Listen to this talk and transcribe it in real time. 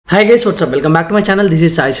Hi guys, what's up? Welcome back to my channel. This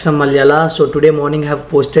is Sai Charan Malyala. So today morning I have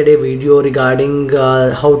posted a video regarding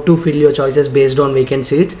how to fill your choices based on vacant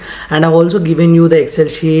seats, and I've also given you the Excel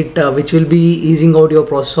sheet which will be easing out your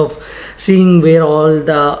process of seeing where all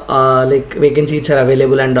the vacant seats are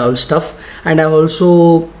available and all stuff. And I've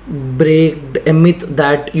also break a myth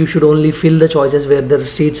that you should only fill the choices where the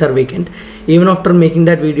seats are vacant. Even after making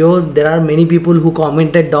that video, there are many people who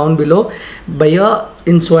commented down below, Bhaiya,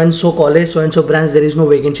 in so and so college, so and so branch, there is no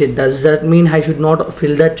vacant seat. Does that mean I should not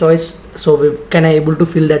fill that choice? So can I able to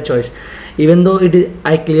fill that choice? Even though it is,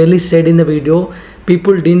 I clearly said in the video,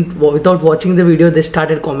 people didn't, without watching the video, they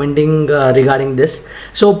started commenting regarding this.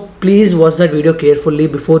 So please watch that video carefully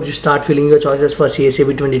before you start filling your choices for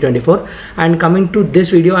CSAB 2024. And coming to this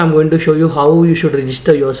video, I'm going to show you how you should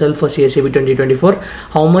register yourself for CSAB 2024.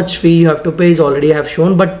 How much fee you have to pay is already I have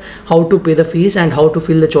shown, but how to pay the fees and how to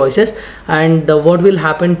fill the choices, and what will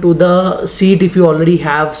happen to the seat if you already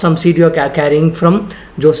have some seat you are carrying from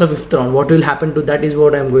josaa 5th round. What will happen to that is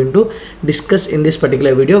what I'm going to discuss in this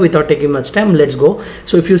particular video. Without taking much time, let's go.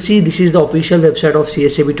 So if you see, this is the official website of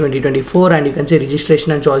CSAB 2024, and you can see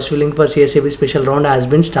registration and choice filling for CSAB special round has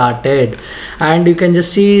been started, and you can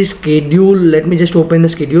just see schedule. Let me just open the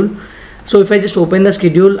schedule. So if I just open the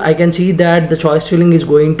schedule, I can see that the choice filling is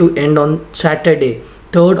going to end on Saturday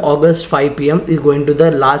 3rd August 5 p.m. is going to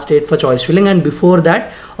the last date for choice filling, and before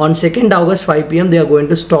that on 2nd August 5 p.m. they are going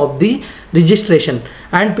to stop the registration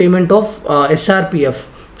and payment of SRPF,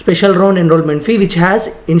 special round enrollment fee, which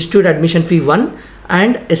has institute admission fee 1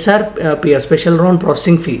 and SRPF, special round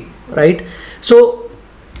processing fee, right? So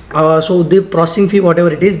so the processing fee,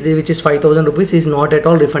 whatever it is, which is 5,000 rupees, is not at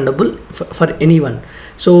all refundable for anyone.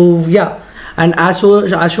 So yeah. And as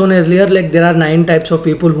shown earlier, like there are 9 types of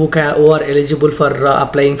people who are eligible for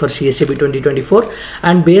applying for CSAB 2024,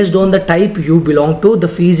 and based on the type you belong to, the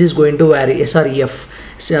fees is going to vary. SREF,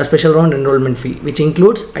 special round enrollment fee, which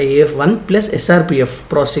includes IAF 1 plus SRPF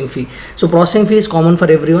processing fee. So processing fee is common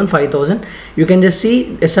for everyone, 5,000. You can just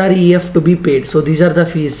see SREF to be paid. So these are the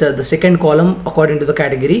fees, the second column according to the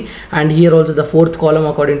category, and here also the 4th column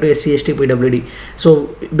according to SC, ST, PWD.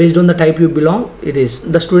 So based on the type you belong, it is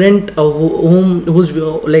the student whose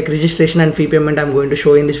like registration and fee payment I'm going to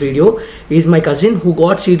show in this video is my cousin, who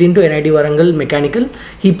got seat into NIT Warangal Mechanical.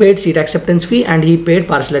 He paid seat acceptance fee and he paid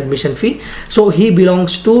partial admission fee. So he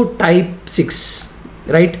belongs to type 6,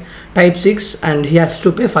 right? Type 6, and he has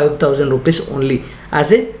to pay 5,000 rupees only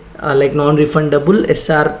as a like non-refundable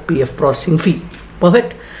SRPF processing fee.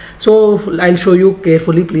 Perfect. So I'll show you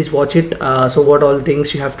carefully, please watch it. So what all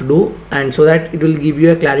things you have to do, and so that it will give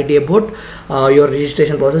you a clarity about your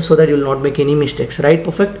registration process, so that you will not make any mistakes, right?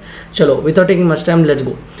 Perfect. Chalo, without taking much time, let's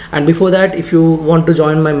go. And before that, if you want to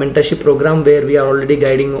join my mentorship program, where we are already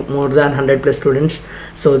guiding more than 100 plus students,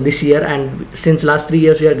 so this year, and since last 3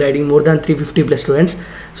 years we are guiding more than 350 plus students.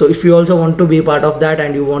 So if you also want to be part of that,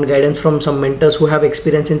 and you want guidance from some mentors who have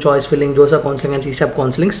experience in choice filling, josaa counseling and CSAB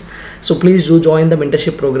counselings, so please do join the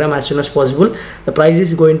mentorship program as soon as possible. The price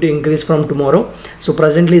is going to increase from tomorrow. So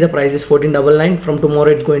presently the price is 1499. From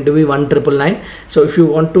tomorrow it's going to be 1999. So if you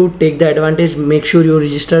want to take the advantage, make sure you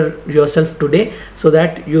register yourself today, so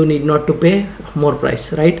that you need not to pay more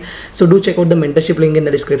price, right? So do check out the mentorship link in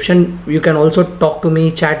the description. You can also talk to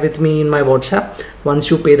me, chat with me in my WhatsApp. Once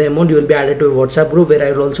you pay the amount, you will be added to a WhatsApp group where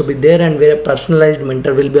I will also be there, and where a personalized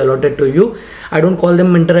mentor will be allotted to you. I don't call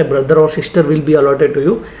them mentor, a brother or sister will be allotted to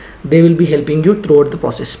you. They will be helping you throughout the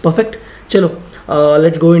process. Perfect. Chalo,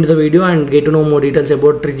 let's go into the video and get to know more details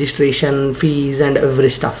about registration, fees and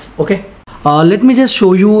every stuff. Okay. Let me just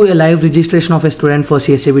show you a live registration of a student for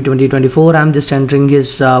CSAB 2024. I'm just entering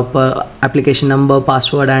his application number,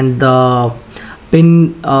 password and the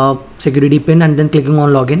pin, security pin, and then clicking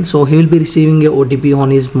on login. So he will be receiving a OTP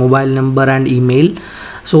on his mobile number and email.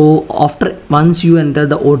 So once you enter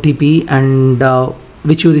the OTP and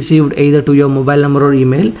which you received either to your mobile number or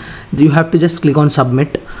email, you have to just click on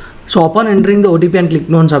submit. So upon entering the OTP and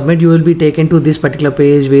clicking on submit, you will be taken to this particular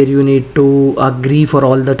page where you need to agree for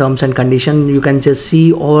all the terms and conditions. You can just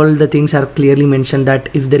see all the things are clearly mentioned, that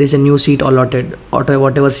if there is a new seat allotted, or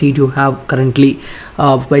whatever seat you have currently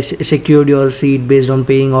secured your seat based on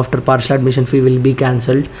paying after partial admission fee will be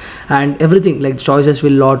cancelled, and everything like choices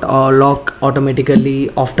will lock automatically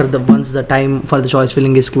after once the time for the choice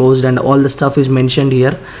filling is closed, and all the stuff is mentioned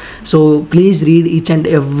here. So please read each and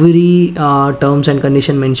every terms and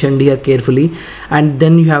condition mentioned here carefully, and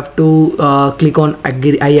then you have to click on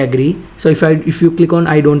agree. I agree. So if you click on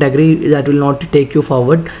I don't agree, that will not take you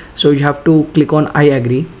forward. So you have to click on I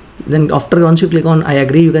agree. Then once you click on I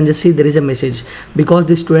agree, you can just see there is a message. Because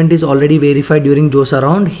this student is already verified during josaa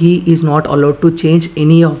round, he is not allowed to change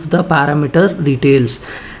any of the parameter details.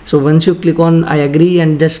 So once you click on I agree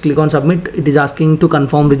and just click on submit, it is asking to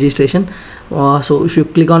confirm registration. So if you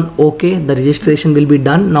click on OK, the registration will be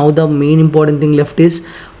done. Now the main important thing left is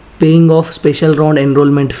paying of special round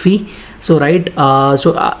enrollment fee. So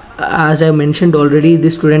as I mentioned already,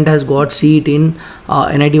 this student has got seat in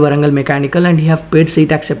NIT Warangal Mechanical, and he have paid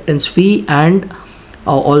seat acceptance fee, and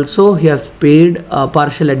also he has paid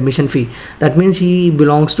partial admission fee. That means he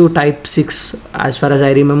belongs to type 6 as far as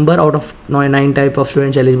I remember, out of 9 type of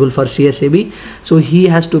students eligible for CSAB. So he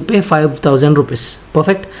has to pay 5,000 rupees.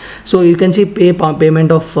 Perfect. So you can see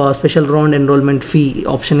payment of special round enrollment fee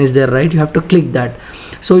option is there, right? You have to click that.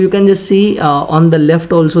 So you can just see on the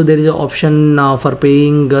left also there is an option for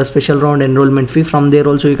paying special round enrollment fee. From there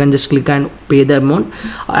also you can just click and pay the amount.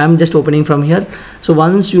 I am just opening from here. So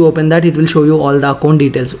once you open that, it will show you all the account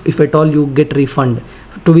details. If at all you get refund,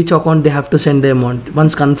 to which account they have to send the amount.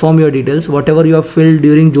 Once confirm your details, whatever you have filled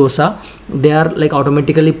during josaa, they are like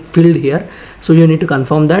automatically filled here. So you need to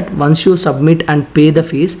confirm that. Once you submit and pay the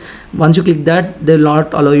fees, once you click that, they will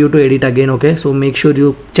not allow you to edit again. Okay, so make sure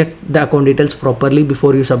you check the account details properly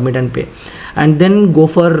before you submit and pay, and then go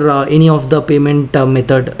for any of the payment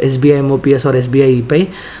method, SBI MOPS or SBI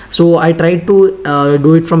ePay. So I tried to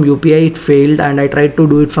do it from UPI, it failed, and I tried to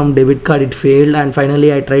do it from debit card, it failed, and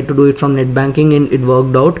finally I tried to do it from net banking and it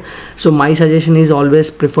worked out. So my suggestion is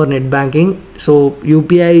always prefer net banking. So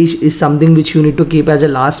UPI is something which you need to keep as a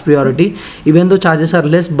last priority, even though charges are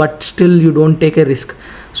less, but still you don't take a risk,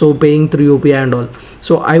 so paying through UPI and all.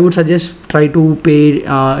 So I would suggest try to pay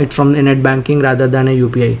it from the net banking rather than a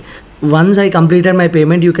UPI. Once I completed my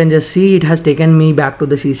payment, you can just see it has taken me back to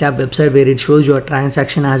the CSAB website where it shows your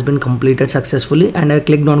transaction has been completed successfully, and I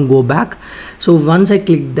clicked on go back. So once I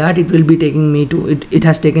click that, it will be taking me to it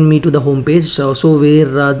has taken me to the home page. So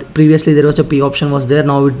where previously there was a pay option was there,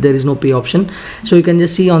 now there is no pay option. So you can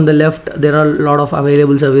just see on the left there are a lot of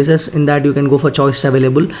available services. In that you can go for choice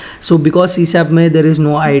available. So because CSAB there is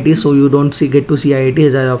no IIT, so you don't get to see IIT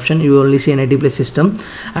as an option, you only see NIT plus system,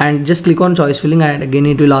 and just click on choice filling, and again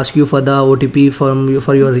it will ask you for the OTP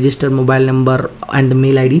for your registered mobile number and the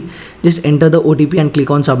mail ID. Just enter the OTP and click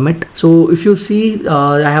on submit. So if you see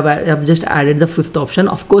I have just added the 5th option.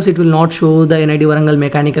 Of course it will not show the NIT Warangal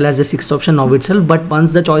Mechanical as the 6th option now itself, but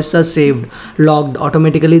once the choices are saved, logged,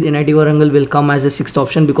 automatically the NIT Warangal will come as the 6th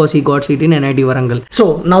option because he got seat in NIT Warangal.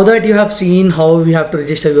 So now that you have seen how you have to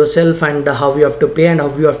register yourself and how you have to pay and how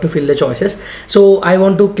you have to fill the choices, so I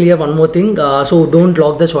want to clear one more thing. So don't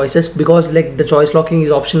lock the choices, because like the choice locking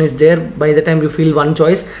option is there. By the time you fill one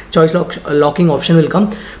choice locking option will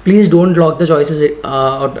come. Please don't lock the choices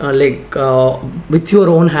with your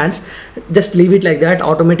own hands. Just leave it like that.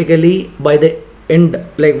 Automatically by the end,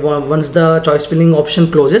 like once the choice filling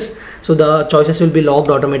option closes, so the choices will be locked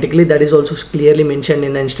automatically. That is also clearly mentioned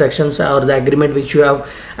in the instructions or the agreement which you have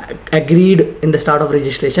agreed in the start of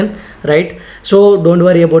registration, right? So don't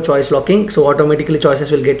worry about choice locking. So automatically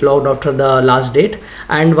choices will get locked after the last date.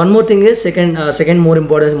 And one more thing is second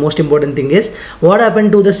most important thing is, what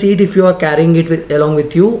happened to the seat if you are carrying it along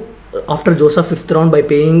with you after josaa 5th round by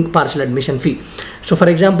paying partial admission fee. So for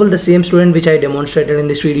example, the same student which I demonstrated in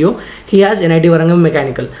this video, he has NIT Warangal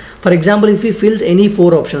Mechanical. For example, if he fills any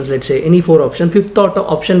 4 options, let's say any 4 options, 5th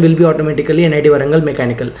option will be automatically NIT Warangal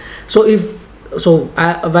Mechanical. So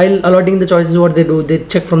while allotting the choices, what they do, they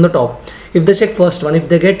check from the top. If they check first one, if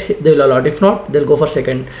they get, they will allot. If not, they'll go for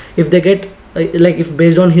second. If they get if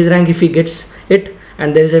based on his rank, if he gets it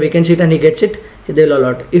and there is a vacant seat and he gets it, they'll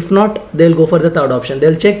allot. If not, they'll go for the third option.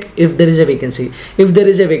 They'll check if there is a vacancy. If there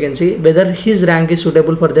is a vacancy, whether his rank is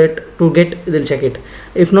suitable for that to get, they'll check it.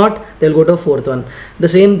 If not, they'll go to 4th one. The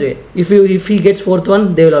same way, if he gets 4th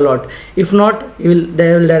one, they will allot. If not,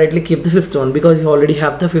 they will directly keep the 5th one, because he already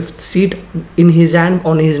have the 5th seat in his hand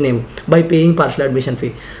on his name by paying partial admission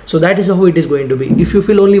fee. So that is how it is going to be. If you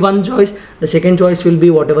fill only one choice, the second choice will be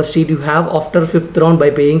whatever seat you have after 5th round by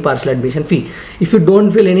paying partial admission fee. If you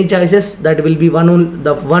don't fill any choices, that will be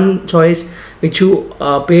the one choice which you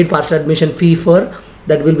paid partial admission fee for,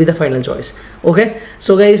 that will be the final choice. Okay,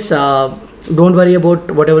 so guys, don't worry about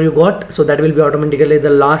whatever you got. So that will be automatically the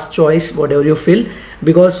last choice whatever you fill,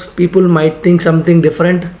 because people might think something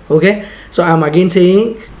different. Okay, so I'm again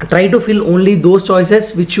saying, try to fill only those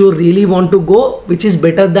choices which you really want to go, which is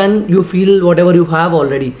better than you feel whatever you have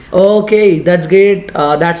already. Okay, that's great.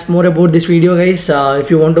 That's more about this video, guys. If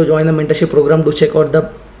you want to join the mentorship program, do check out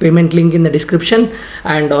the payment link in the description,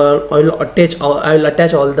 and I'll attach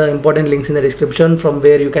all the important links in the description from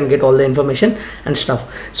where you can get all the information and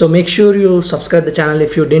stuff. So make sure you subscribe the channel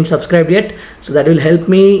if you didn't subscribe yet, so that will help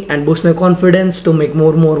me and boost my confidence to make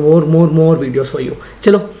more videos for you.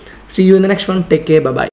 Chalo, see you in the next one. Take care. Bye bye.